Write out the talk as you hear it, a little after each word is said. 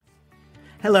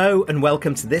Hello and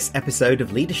welcome to this episode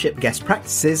of Leadership Guest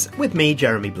Practices with me,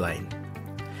 Jeremy Blaine.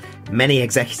 Many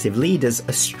executive leaders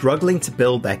are struggling to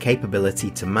build their capability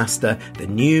to master the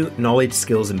new knowledge,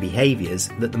 skills and behaviours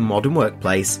that the modern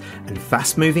workplace and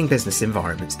fast-moving business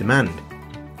environments demand.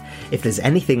 If there's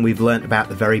anything we've learnt about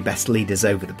the very best leaders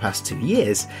over the past 2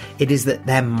 years, it is that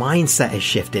their mindset has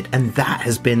shifted, and that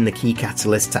has been the key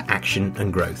catalyst to action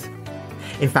and growth.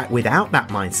 In fact, without that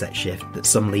mindset shift that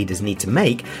some leaders need to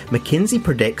make, McKinsey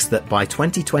predicts that by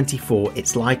 2024,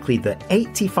 it's likely that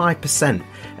 85%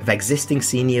 of existing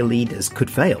senior leaders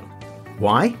could fail.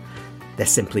 Why? They're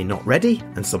simply not ready,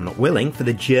 and some not willing, for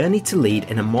the journey to lead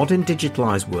in a modern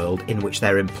digitalized world in which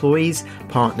their employees,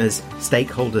 partners,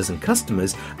 stakeholders and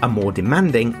customers are more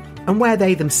demanding, and where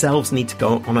they themselves need to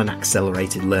go on an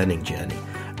accelerated learning journey.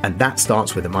 And that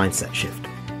starts with a mindset shift.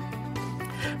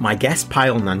 My guest,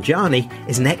 Payal Nanjiani,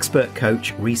 is an expert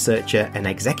coach, researcher and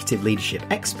executive leadership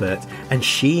expert, and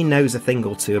she knows a thing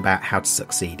or two about how to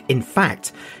succeed. In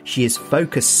fact, she is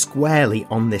focused squarely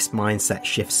on this mindset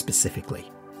shift specifically.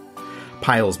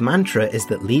 Payal's mantra is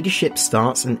that leadership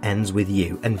starts and ends with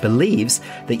you, and believes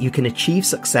that you can achieve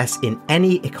success in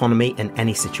any economy and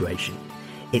any situation.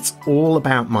 It's all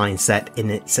about mindset, and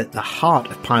it's at the heart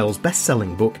of Payal's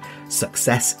best-selling book,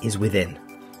 Success is Within.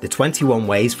 The 21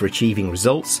 ways for achieving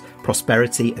results,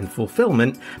 prosperity and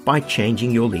fulfillment by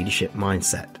changing your leadership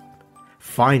mindset.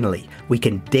 Finally, we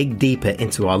can dig deeper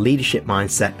into our leadership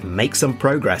mindset and make some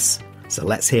progress. So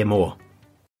let's hear more.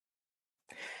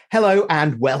 Hello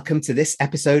and welcome to this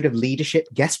episode of Leadership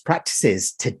Guest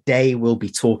Practices. Today we'll be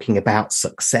talking about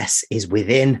success is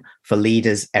within for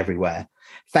leaders everywhere.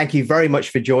 Thank you very much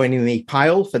for joining me,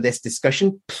 Payal, for this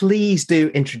discussion. Please do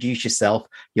introduce yourself,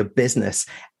 your business,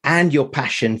 and your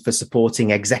passion for supporting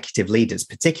executive leaders,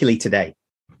 particularly today.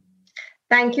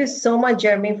 Thank you so much,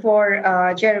 Jeremy, for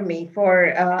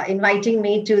inviting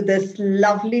me to this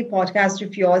lovely podcast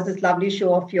of yours, this lovely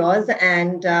show of yours.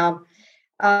 And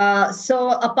so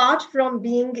apart from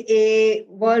being a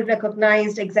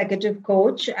world-recognized executive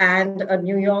coach and a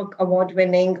New York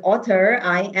award-winning author,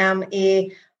 I am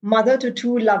a mother to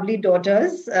two lovely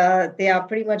daughters. They are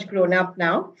pretty much grown up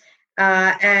now.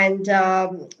 And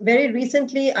very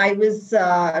recently, I was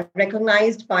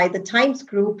recognized by the Times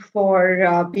Group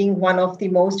for being one of the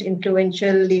most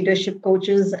influential leadership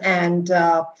coaches and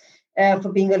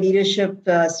for being a leadership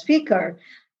speaker.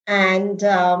 And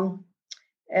for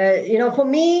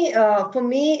me,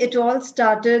 it all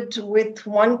started with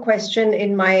one question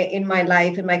in my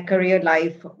life, in my career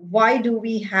life. Why do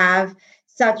we have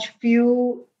such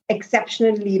few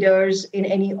exceptional leaders in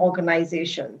any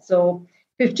organization? So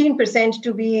 15%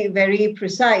 to be very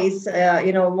precise.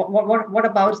 What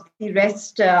about the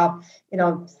rest?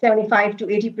 75 to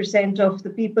 80% of the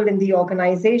people in the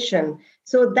organization.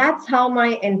 So that's how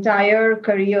my entire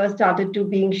career started to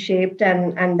being shaped,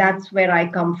 and that's where I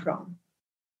come from.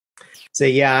 So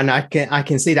yeah, and I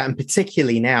can see that, and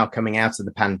particularly now coming out of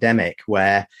the pandemic,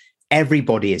 where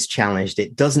everybody is challenged.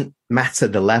 It doesn't matter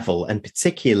the level, and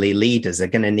particularly leaders are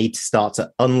going to need to start to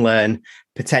unlearn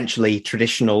potentially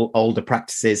traditional older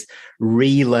practices,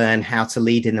 relearn how to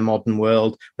lead in the modern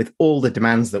world with all the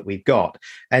demands that we've got.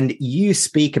 And you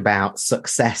speak about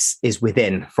success is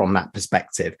within from that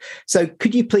perspective. So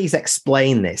could you please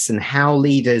explain this and how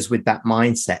leaders with that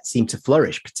mindset seem to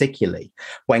flourish, particularly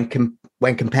when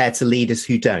compared to leaders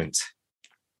who don't?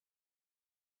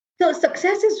 So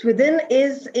success is within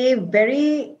is a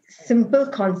very simple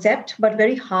concept, but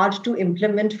very hard to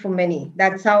implement for many.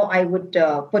 That's how I would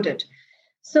put it.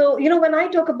 So, when I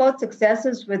talk about success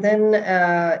is within,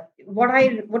 what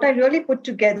I really put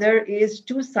together is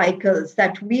two cycles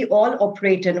that we all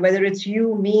operate in, whether it's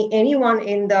you, me, anyone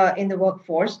in the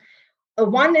workforce.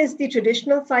 One is the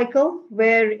traditional cycle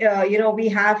where, we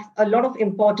have a lot of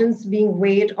importance being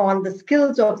weighed on the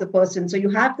skills of the person. So you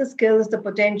have the skills, the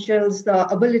potentials, the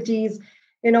abilities,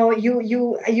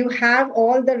 you have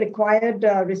all the required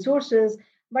resources,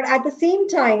 but at the same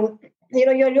time,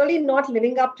 you're really not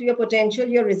living up to your potential.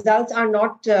 Your results are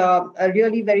not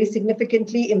really very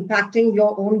significantly impacting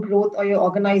your own growth or your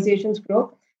organization's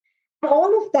growth.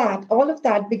 All of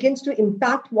that begins to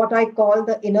impact what I call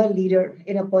the inner leader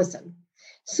in a person.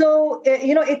 So,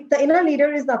 the inner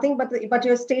leader is nothing but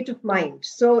your state of mind.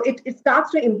 So it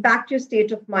starts to impact your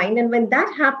state of mind. And when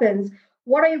that happens,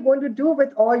 what are you going to do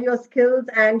with all your skills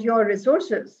and your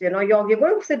resources? You're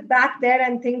going to sit back there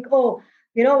and think, oh,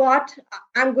 you know what?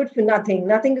 I'm good for nothing.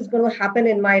 Nothing is going to happen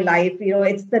in my life.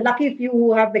 It's the lucky few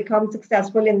who have become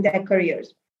successful in their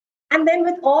careers. And then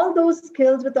with all those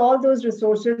skills, with all those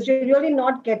resources, you're really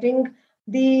not getting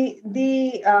the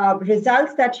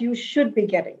results that you should be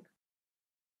getting.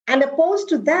 And opposed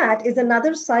to that is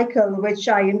another cycle which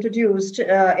I introduced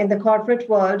in the corporate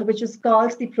world, which is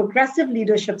called the progressive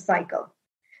leadership cycle.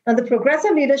 Now, the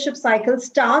progressive leadership cycle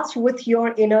starts with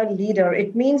your inner leader.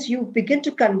 It means you begin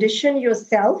to condition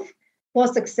yourself for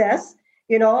success,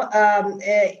 and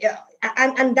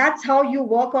that's how you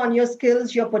work on your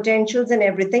skills, your potentials, and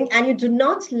everything. And you do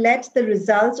not let the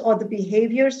results or the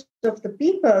behaviors of the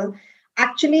people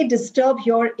actually disturb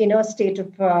your inner state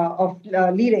of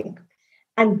leading.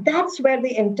 And that's where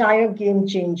the entire game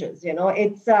changes.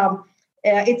 It's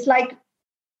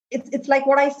like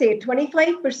what I say,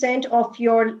 25% of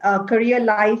your career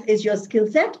life is your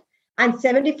skill set, and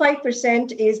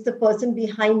 75% is the person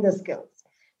behind the skills.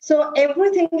 So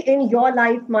everything in your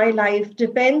life, my life,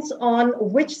 depends on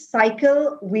which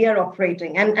cycle we are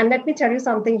operating. And let me tell you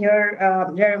something here,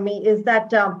 Jeremy, is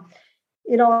that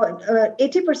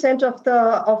 80% of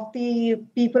the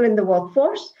people in the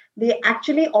workforce, they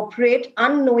actually operate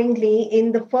unknowingly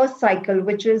in the first cycle,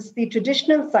 which is the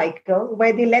traditional cycle,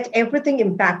 where they let everything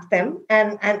impact them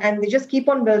and they just keep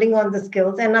on building on the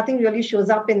skills and nothing really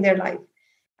shows up in their life.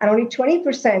 And only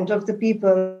 20% of the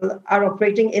people are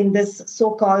operating in this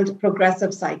so-called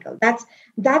progressive cycle. That's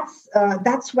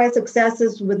where success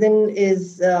is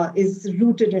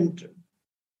rooted into.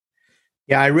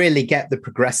 Yeah, I really get the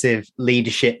progressive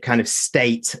leadership kind of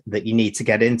state that you need to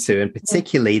get into, and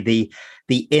particularly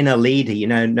the inner leader.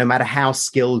 No matter how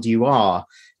skilled you are,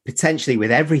 potentially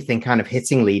with everything kind of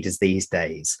hitting leaders these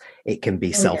days, it can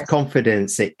be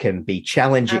self-confidence, it can be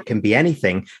challenge, it can be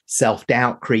anything.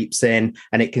 Self-doubt creeps in,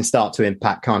 and it can start to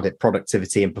impact, can't it,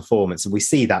 productivity and performance. And we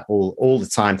see that all the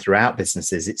time throughout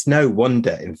businesses. It's no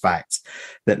wonder, in fact,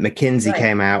 that McKinsey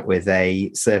came out with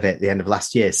a survey at the end of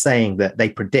last year saying that they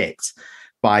predict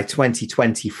by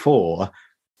 2024,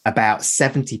 about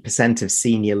 70% of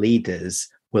senior leaders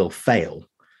will fail.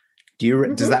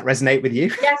 Does that resonate with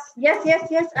you? Yes,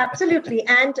 absolutely.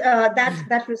 And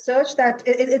that research,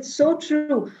 it's so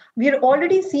true. We're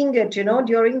already seeing it,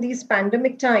 during these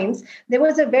pandemic times. There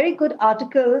was a very good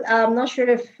article. I'm not sure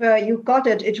if you caught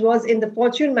it. It was in the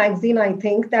Fortune magazine, I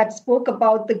think, that spoke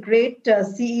about the great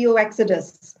CEO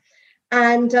exodus.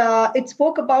 And it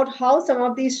spoke about how some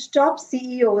of these top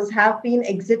CEOs have been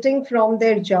exiting from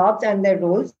their jobs and their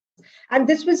roles. And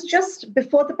this was just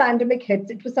before the pandemic hit.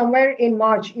 It was somewhere in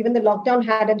March. Even the lockdown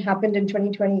hadn't happened in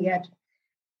 2020 yet.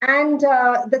 And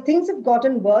the things have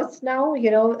gotten worse now.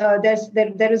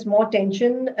 There is more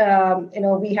tension.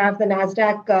 We have the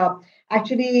NASDAQ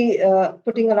actually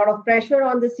putting a lot of pressure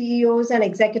on the CEOs and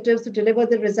executives to deliver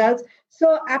the results.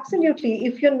 So absolutely,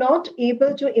 if you're not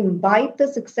able to imbibe the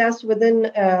success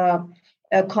within a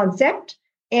concept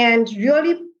and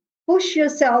really push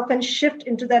yourself and shift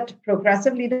into that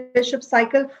progressive leadership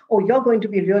cycle, you're going to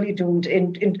be really doomed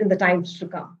in the times to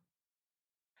come.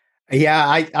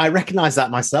 Yeah, I recognize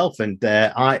that myself. And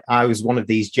I was one of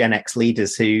these Gen X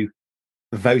leaders who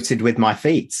voted with my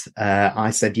feet.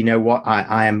 I said, you know what,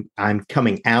 I'm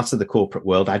coming out of the corporate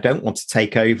world. I don't want to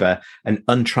take over an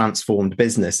untransformed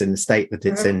business in the state that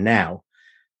it's in now,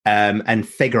 and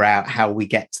figure out how we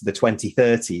get to the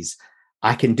 2030s.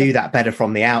 I can do that better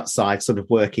from the outside, sort of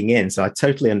working in. So I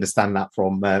totally understand that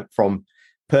from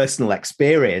personal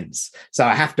experience. So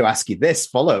I have to ask you this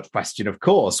follow-up question, of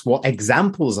course. What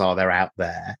examples are there out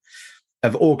there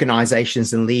of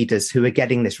organizations and leaders who are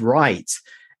getting this right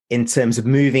in terms of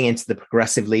moving into the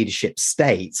progressive leadership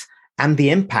state and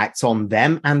the impact on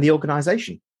them and the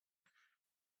organization?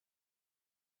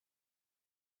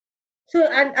 So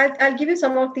I'll give you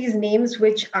some of these names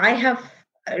which I have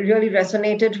really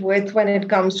resonated with when it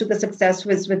comes to the success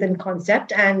within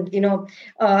concept. And,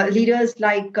 leaders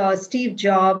like Steve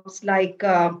Jobs, like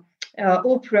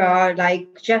Oprah,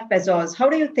 like Jeff Bezos, how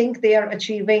do you think they are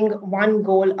achieving one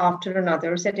goal after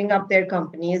another, setting up their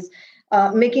companies,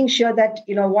 making sure that,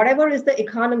 whatever is the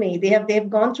economy, they've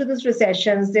gone through these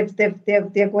recessions,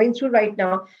 they're going through right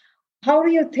now. How do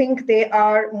you think they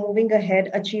are moving ahead,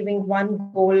 achieving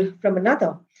one goal from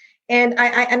another? And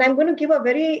I'm going to give a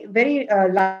very, very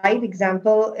live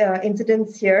example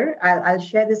incidents here. I'll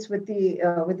share this with the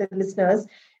listeners.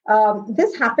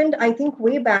 This happened, I think,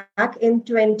 way back in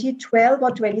 2012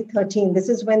 or 2013. This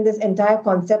is when this entire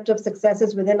concept of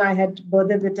successes within I had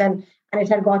birthed it and it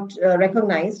had got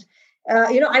recognized.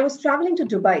 I was traveling to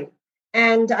Dubai,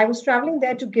 and I was traveling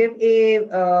there to give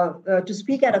to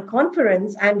speak at a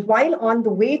conference. And while on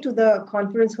the way to the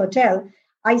conference hotel,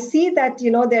 I see that,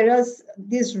 there is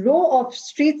this row of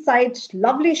street side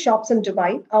lovely shops in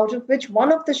Dubai, out of which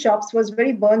one of the shops was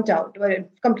very burnt out,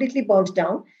 completely burnt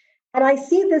down. And I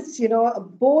see this,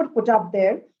 board put up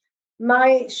there.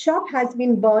 My shop has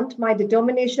been burnt. My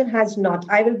determination has not.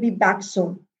 I will be back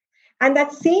soon. And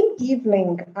that same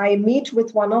evening, I meet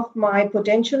with one of my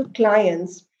potential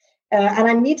clients, and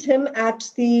I meet him at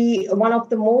the one of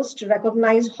the most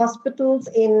recognized hospitals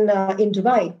in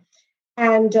Dubai.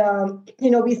 And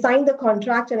we signed the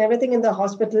contract and everything in the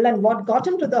hospital. And what got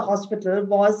him to the hospital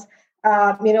was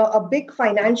a big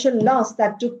financial loss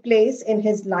that took place in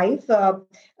his life.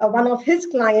 One of his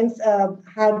clients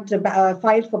had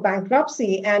filed for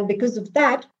bankruptcy, and because of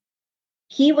that,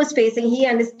 he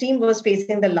and his team was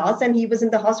facing the loss, and he was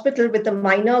in the hospital with a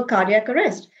minor cardiac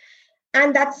arrest.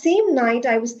 And that same night,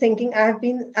 I was thinking,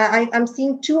 I'm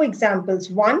seeing two examples.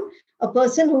 One, a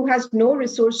person who has no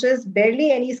resources,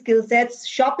 barely any skill sets,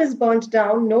 shop is burnt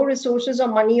down, no resources or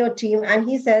money or team. And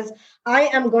he says, I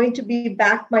am going to be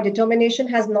back. My determination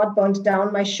has not burnt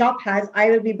down. My shop has. I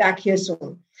will be back here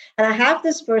soon. And I have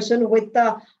this person with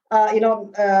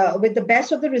with the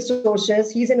best of the resources.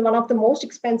 He's in one of the most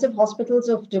expensive hospitals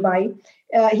of Dubai.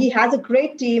 He has a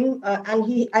great team,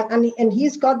 and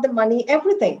he's got the money,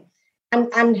 everything.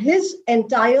 And his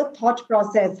entire thought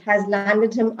process has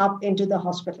landed him up into the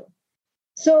hospital.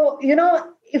 So,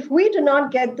 if we do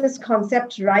not get this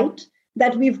concept right,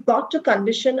 that we've got to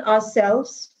condition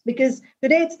ourselves, because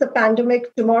today it's the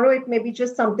pandemic, tomorrow it may be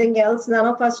just something else. None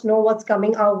of us know what's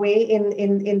coming our way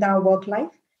in our work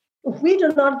life. If we do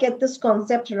not get this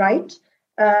concept right,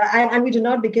 and we do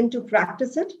not begin to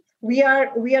practice it, we are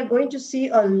going to see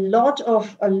a lot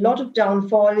of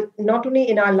downfall, not only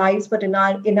in our lives but in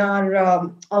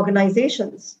our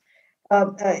organizations. We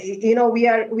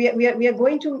are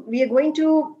going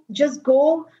to just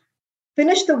go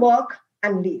finish the work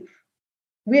and leave.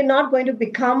 We are not going to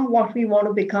become what we want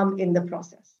to become in the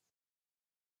process.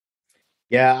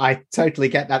 Yeah, I totally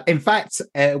get that. In fact,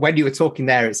 when you were talking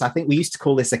there, I think we used to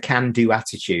call this a can-do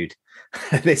attitude.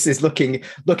 This is looking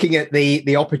at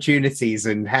the opportunities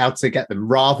and how to get them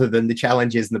rather than the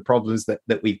challenges and the problems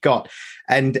that we've got.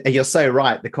 And you're so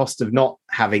right. The cost of not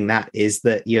having that is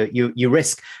that you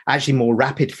risk actually more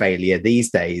rapid failure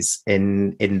these days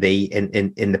in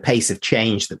the pace of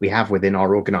change that we have within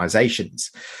our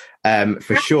organizations.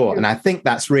 For sure. And I think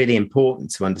that's really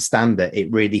important to understand, that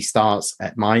it really starts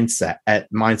at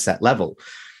mindset level.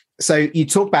 So you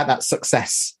talk about that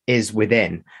success is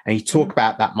within, and you talk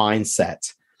about that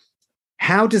mindset.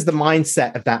 How does the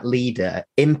mindset of that leader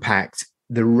impact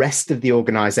the rest of the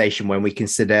organization when we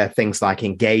consider things like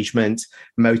engagement,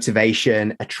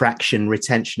 motivation, attraction,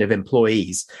 retention of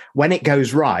employees, when it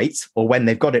goes right or when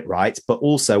they've got it right, but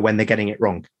also when they're getting it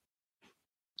wrong?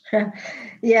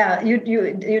 Yeah,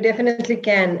 you definitely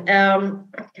can.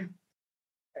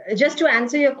 Just to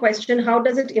answer your question, how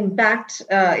does it impact,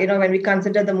 when we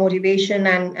consider the motivation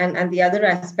and the other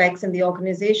aspects in the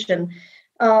organization?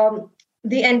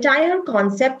 The entire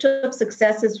concept of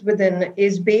success is within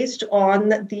is based on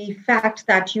the fact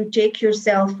that you take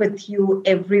yourself with you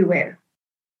everywhere.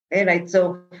 Right?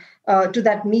 So to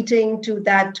that meeting, to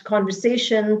that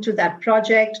conversation, to that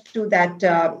project, to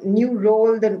that new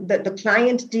role, the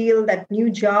client deal, that new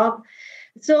job.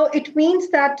 So it means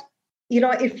that,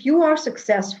 if you are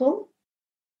successful,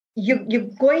 you're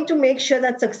going to make sure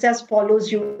that success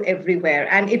follows you everywhere.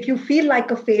 And if you feel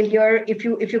like a failure, if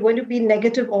you're going to be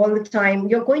negative all the time,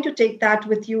 you're going to take that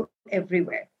with you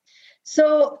everywhere.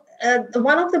 So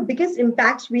one of the biggest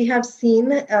impacts we have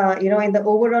seen, in the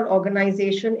overall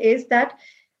organization is that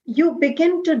you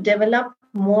begin to develop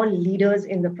more leaders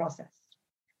in the process,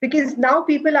 because now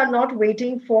people are not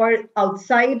waiting for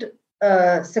outside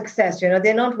success.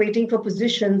 They're not waiting for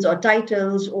positions or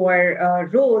titles or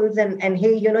roles, and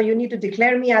hey, you need to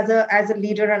declare me as a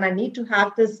leader, and I need to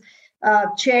have this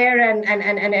chair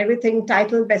and everything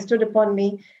title bestowed upon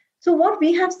me. So what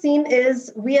we have seen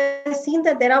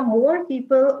that there are more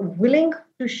people willing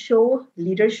to show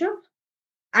leadership,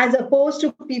 as opposed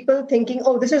to people thinking,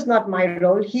 oh, this is not my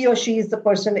role. He or she is the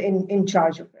person in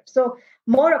charge of it. So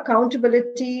more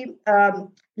accountability,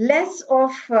 less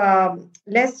of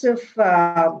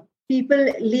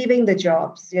people leaving the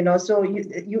jobs. So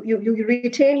you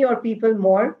retain your people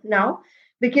more now,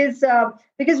 because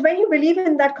when you believe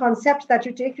in that concept that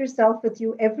you take yourself with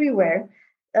you everywhere,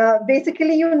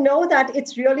 basically, that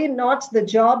it's really not the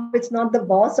job, it's not the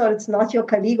boss, or it's not your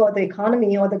colleague or the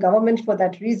economy or the government for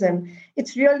that reason.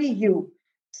 It's really you.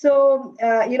 So,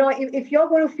 if you're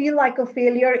going to feel like a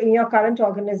failure in your current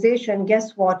organization,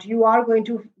 guess what? You are going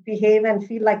to behave and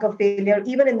feel like a failure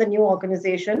even in the new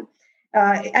organization.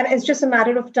 And it's just a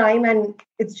matter of time, and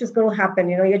it's just going to happen.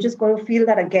 You're just going to feel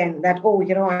that again, that, oh,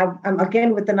 I'm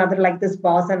again with another like this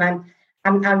boss, and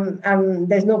I'm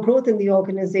there's no growth in the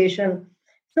organization.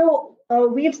 So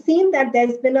we've seen that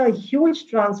there's been a huge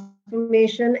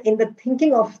transformation in the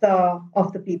thinking of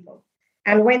the people.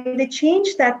 And when they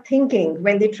change that thinking,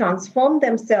 when they transform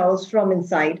themselves from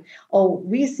inside,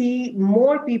 we see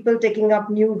more people taking up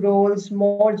new roles,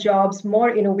 more jobs,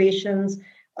 more innovations.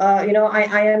 I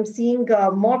am seeing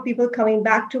more people coming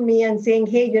back to me and saying,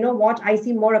 hey, you know what? I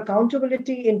see more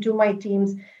accountability into my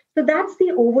teams. So that's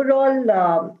the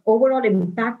overall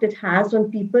impact it has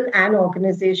on people and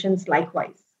organizations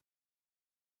likewise.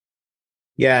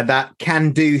 Yeah, that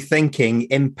can-do thinking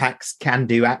impacts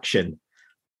can-do action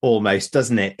almost,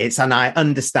 doesn't it? And I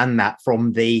understand that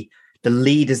from the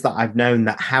leaders that I've known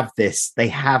that they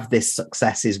have this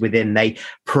successes within, they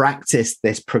practice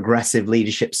this progressive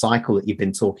leadership cycle that you've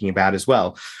been talking about as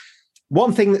well.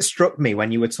 One thing that struck me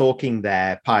when you were talking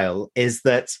there, Payal, is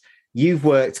that you've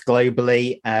worked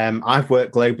globally. I've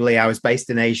worked globally. I was based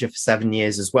in Asia for 7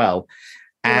 years as well.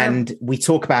 And we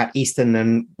talk about Eastern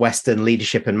and Western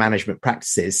leadership and management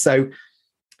practices. So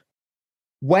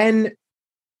when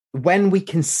we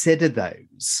consider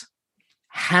those,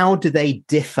 how do they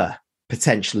differ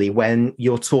potentially when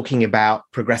you're talking about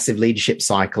progressive leadership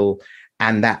cycle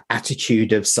and that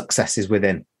attitude of successes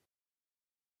within?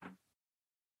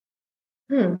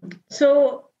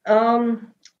 So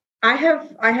I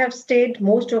have stayed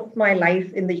most of my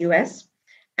life in the US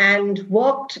and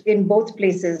worked in both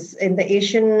places, in the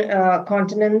Asian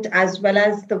continent as well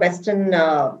as the Western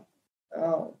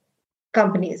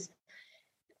companies.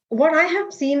 What I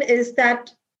have seen is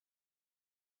that,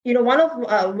 one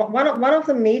of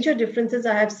the major differences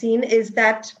I have seen is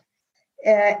that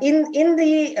in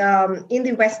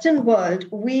the Western world,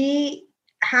 we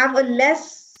have a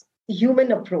less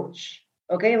human approach.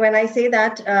 Okay, when I say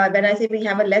we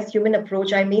have a less human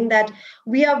approach, I mean that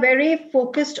we are very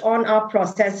focused on our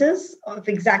processes of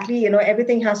exactly,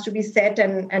 everything has to be set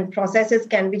and processes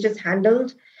can be just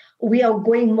handled. We are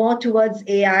going more towards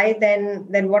AI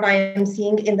than what I am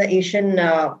seeing in the Asian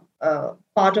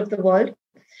part of the world.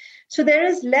 So there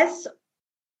is less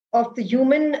of the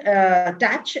human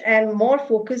touch and more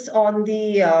focus on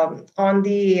the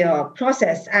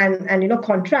process and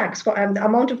contracts and the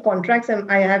amount of contracts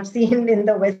I have seen in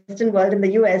the Western world. In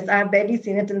the US, I have barely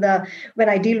seen it when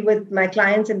I deal with my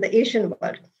clients in the Asian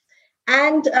world.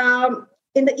 And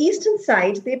in the Eastern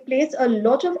side, they place a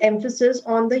lot of emphasis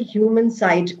on the human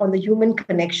side, on the human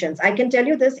connections. I can tell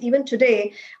you this even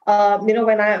today. I'm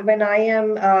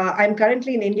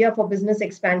currently in India for business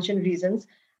expansion reasons,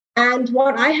 and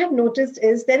what I have noticed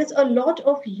is there is a lot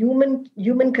of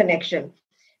human connection.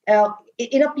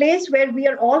 In a place where we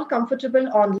are all comfortable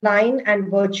online and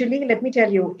virtually, let me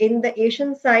tell you, in the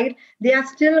Asian side, they are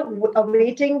still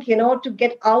awaiting, to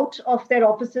get out of their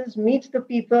offices, meet the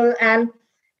people, and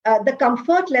the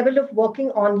comfort level of working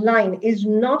online is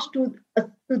not to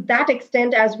that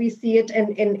extent as we see it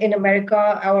in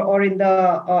America or in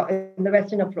the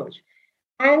Western approach.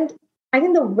 And I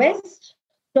think the West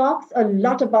talks a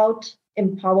lot about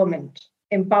empowerment,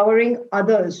 empowering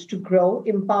others to grow,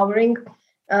 empowering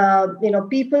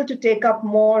people to take up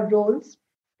more roles,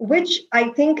 which I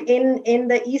think in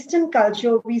the Eastern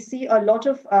culture we see a lot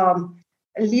of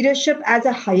leadership as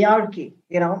a hierarchy.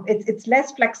 It's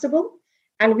less flexible.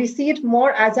 And we see it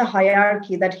more as a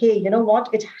hierarchy that, hey, you know what?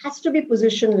 It has to be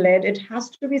position-led. It has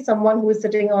to be someone who is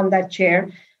sitting on that chair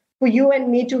for you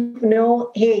and me to know,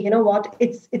 hey, you know what?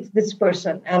 It's this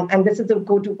person. And this is the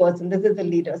go-to person. This is the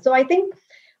leader. So I think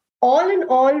all in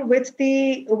all, with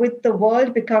the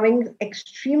world becoming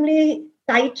extremely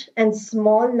tight and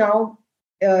small now,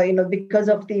 because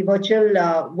of the virtual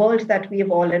world that we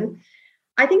have all in,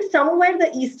 I think somewhere the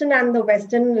Eastern and the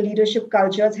Western leadership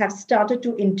cultures have started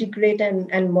to integrate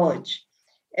and merge.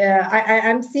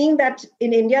 I'm seeing that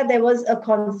in India, there was a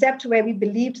concept where we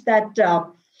believed that,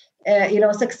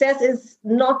 success is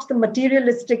not the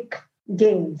materialistic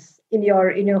gains in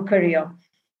your career.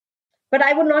 But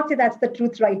I would not say that's the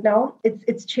truth right now.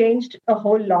 It's changed a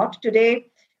whole lot. Today,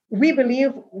 we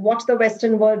believe what the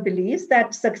Western world believes,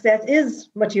 that success is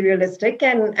materialistic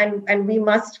and we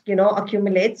must,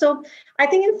 accumulate. So I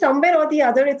think in somewhere or the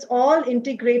other, it's all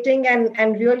integrating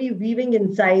and really weaving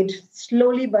inside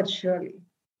slowly but surely.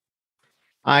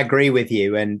 I agree with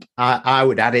you. And I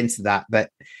would add into that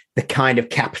the kind of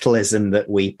capitalism that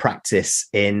we practice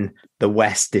in the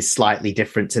West is slightly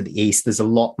different to the East. There's a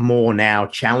lot more now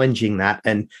challenging that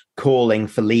and calling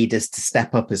for leaders to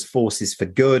step up as forces for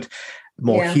good,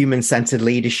 more human-centered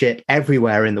leadership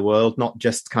everywhere in the world, not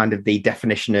just kind of the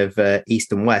definition of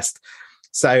East and West.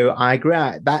 So I agree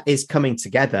that is coming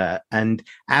together. And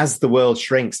as the world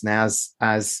shrinks and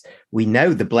as we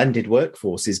know, the blended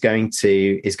workforce is going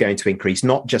to increase,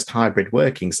 not just hybrid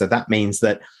working. So that means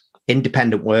that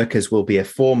independent workers will be a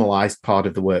formalized part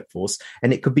of the workforce,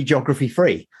 and it could be geography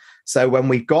free. So when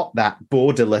we've got that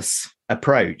borderless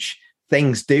approach,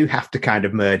 things do have to kind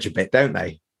of merge a bit, don't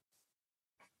they?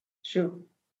 True.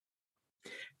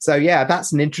 So yeah,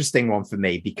 that's an interesting one for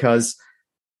me, because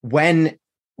when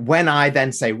I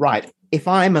then say, right, if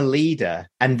I'm a leader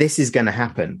and this is going to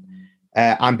happen,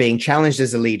 I'm being challenged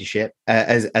as a leadership,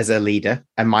 as a leader,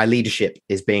 and my leadership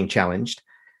is being challenged.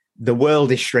 The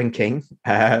world is shrinking.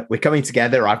 We're coming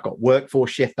together. I've got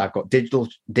workforce shift. I've got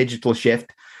digital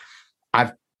shift.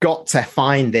 I've got to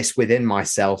find this within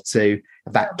myself to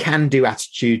that can-do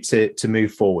attitude to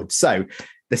move forward. So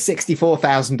the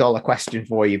 $64,000 question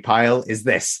for you, Payal, is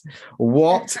this: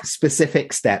 what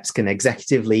specific steps can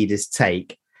executive leaders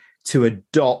take to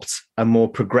adopt a more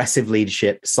progressive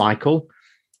leadership cycle,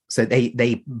 so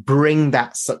they bring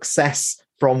that success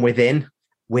from within,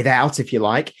 without, if you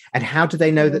like, and how do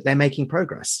they know that they're making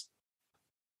progress?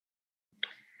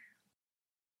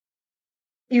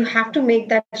 You have to make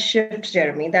that shift,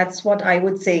 Jeremy. That's what I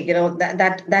would say.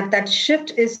 That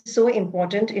shift is so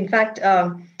important. In fact,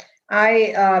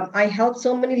 I help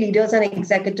so many leaders and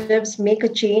executives make a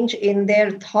change in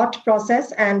their thought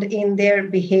process and in their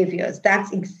behaviors.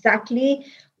 That's exactly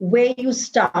where you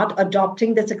start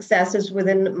adopting the successes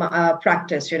within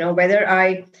practice.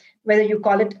 Whether you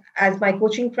call it as my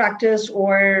coaching practice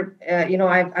or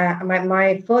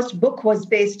my first book was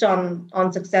based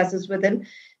on successes within.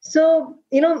 So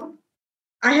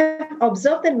I have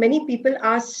observed that many people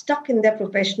are stuck in their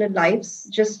professional lives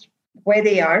just where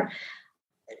they are,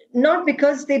 not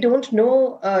because they don't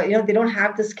know, they don't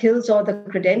have the skills or the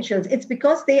credentials. It's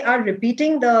because they are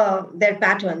repeating their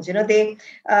patterns. They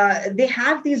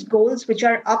have these goals which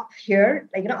are up here,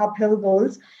 uphill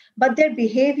goals, but their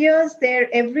behaviors, their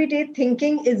everyday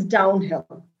thinking is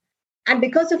downhill. And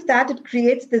because of that, it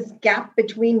creates this gap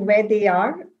between where they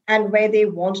are and where they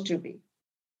want to be.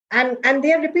 And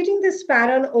they are repeating this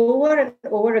pattern over and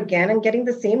over again and getting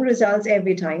the same results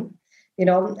every time.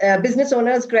 Business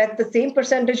owners get the same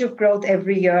percentage of growth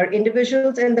every year.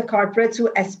 Individuals in the corporates who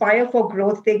aspire for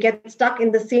growth, they get stuck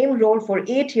in the same role for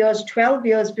 8 years, 12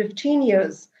 years, 15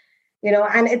 years,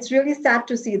 and it's really sad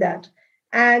to see that.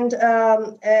 And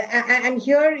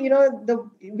here,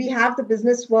 we have the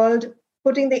business world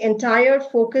putting the entire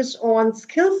focus on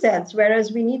skill sets,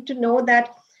 whereas we need to know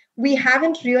that we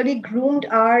haven't really groomed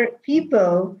our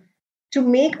people to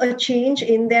make a change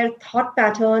in their thought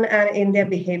pattern and in their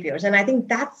behaviors. And I think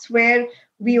that's where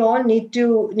we all need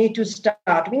to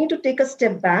start. We need to take a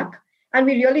step back, and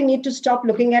we really need to stop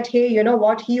looking at, hey, you know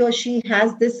what, he or she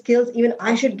has this skills, even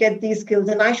I should get these skills,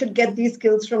 and I should get these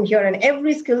skills from here, and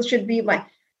every skill should be mine.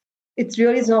 It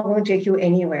really is not going to take you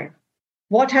anywhere.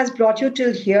 What has brought you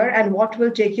till here and what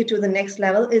will take you to the next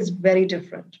level is very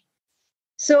different.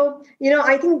 So,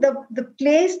 I think the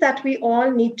place that we all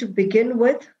need to begin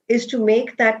with is to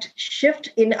make that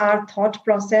shift in our thought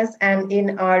process and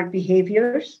in our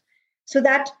behaviors, so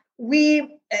that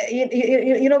we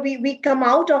come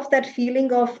out of that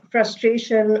feeling of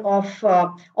frustration, of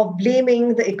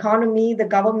blaming the economy, the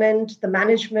government, the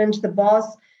management, the boss.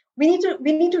 We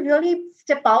need to really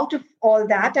step out of all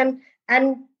that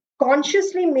and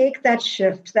consciously make that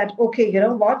shift, that, okay, you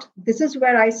know what, this is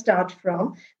where I start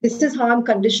from. This is how I'm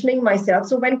conditioning myself.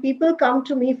 So when people come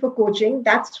to me for coaching,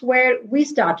 that's where we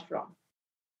start from.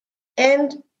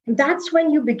 And that's when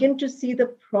you begin to see the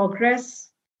progress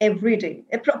every day.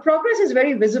 Progress is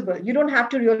very visible. You don't have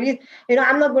to really,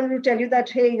 I'm not going to tell you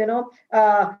that, hey,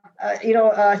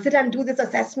 sit and do this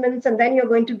assessments and then you're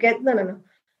going to get, no.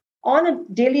 On a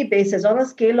daily basis, on a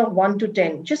scale of 1 to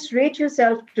 10, just rate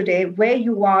yourself today where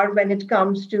you are when it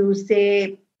comes to,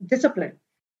 say, discipline.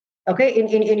 Okay,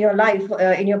 in your life,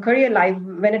 in your career life,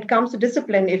 when it comes to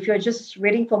discipline, if you're just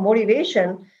waiting for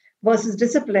motivation versus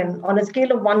discipline, on a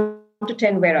scale of 1 to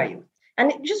 10, where are you?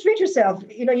 And just rate yourself.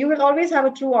 You will always have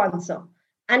a true answer.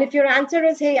 And if your answer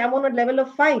is, hey, I'm on a level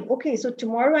of 5, okay, so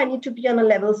tomorrow I need to be on a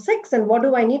level 6. And what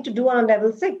do I need to do on a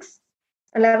level 6?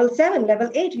 A level 7, level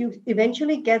 8, you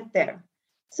eventually get there.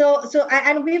 So,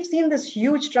 and we've seen this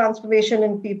huge transformation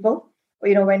in people,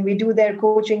 when we do their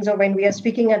coachings or when we are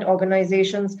speaking at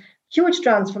organizations, huge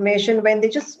transformation when they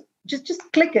just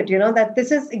click it, that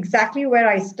this is exactly where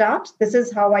I start, this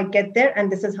is how I get there, and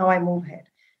this is how I move ahead.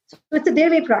 So it's a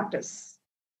daily practice.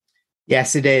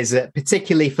 Yes, it is,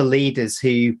 particularly for leaders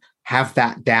who have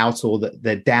that doubt, or that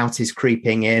the doubt is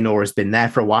creeping in or has been there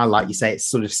for a while. Like you say, it's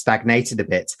sort of stagnated a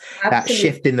bit. Absolutely. That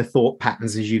shift in the thought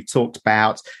patterns, as you've talked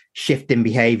about, shift in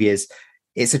behaviors,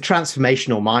 it's a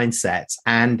transformational mindset,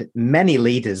 and many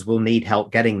leaders will need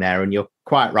help getting there. And you're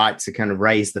quite right to kind of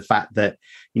raise the fact that,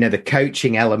 the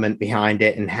coaching element behind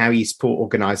it and how you support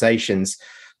organizations,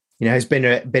 has been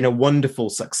a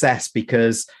wonderful success,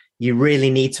 because you really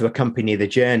need to accompany the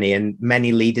journey, and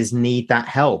many leaders need that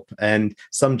help. And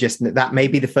that may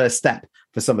be the first step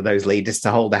for some of those leaders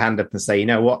to hold their hand up and say, you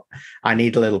know what, I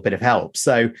need a little bit of help.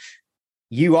 So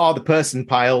you are the person,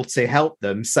 Payal, to help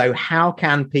them. So how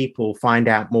can people find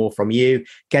out more from you,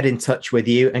 get in touch with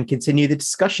you, and continue the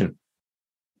discussion?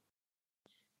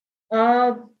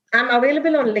 I'm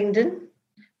available on LinkedIn.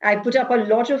 I put up a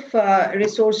lot of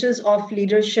resources of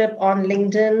leadership on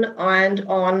LinkedIn and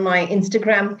on my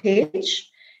Instagram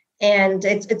page. And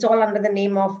it's all under the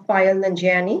name of Payal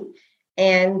Nanjiani.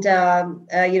 And,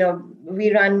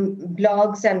 we run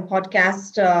blogs and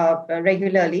podcasts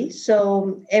regularly.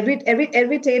 So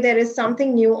every day there is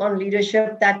something new on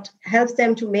leadership that helps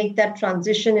them to make that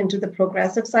transition into the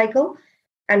progressive cycle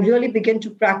and really begin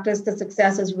to practice the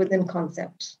successes within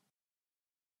concept.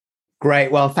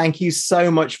 Great. Well, thank you so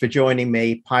much for joining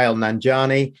me, Payal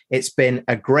Nanjiani. It's been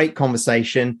a great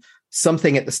conversation.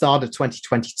 Something at the start of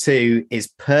 2022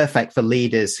 is perfect for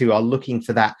leaders who are looking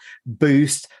for that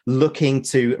boost, looking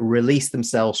to release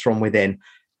themselves from within.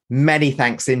 Many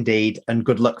thanks indeed, and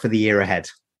good luck for the year ahead.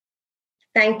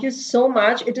 Thank you so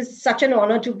much. It is such an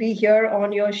honor to be here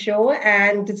on your show,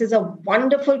 and this is a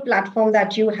wonderful platform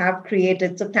that you have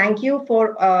created. So thank you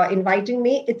for inviting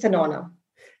me. It's an honor.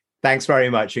 Thanks very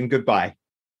much, and goodbye.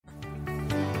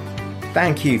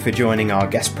 Thank you for joining our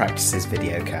Guest Practices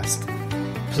videocast.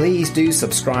 Please do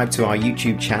subscribe to our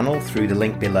YouTube channel through the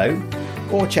link below,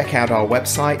 or check out our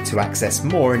website to access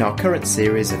more in our current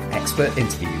series of expert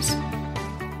interviews.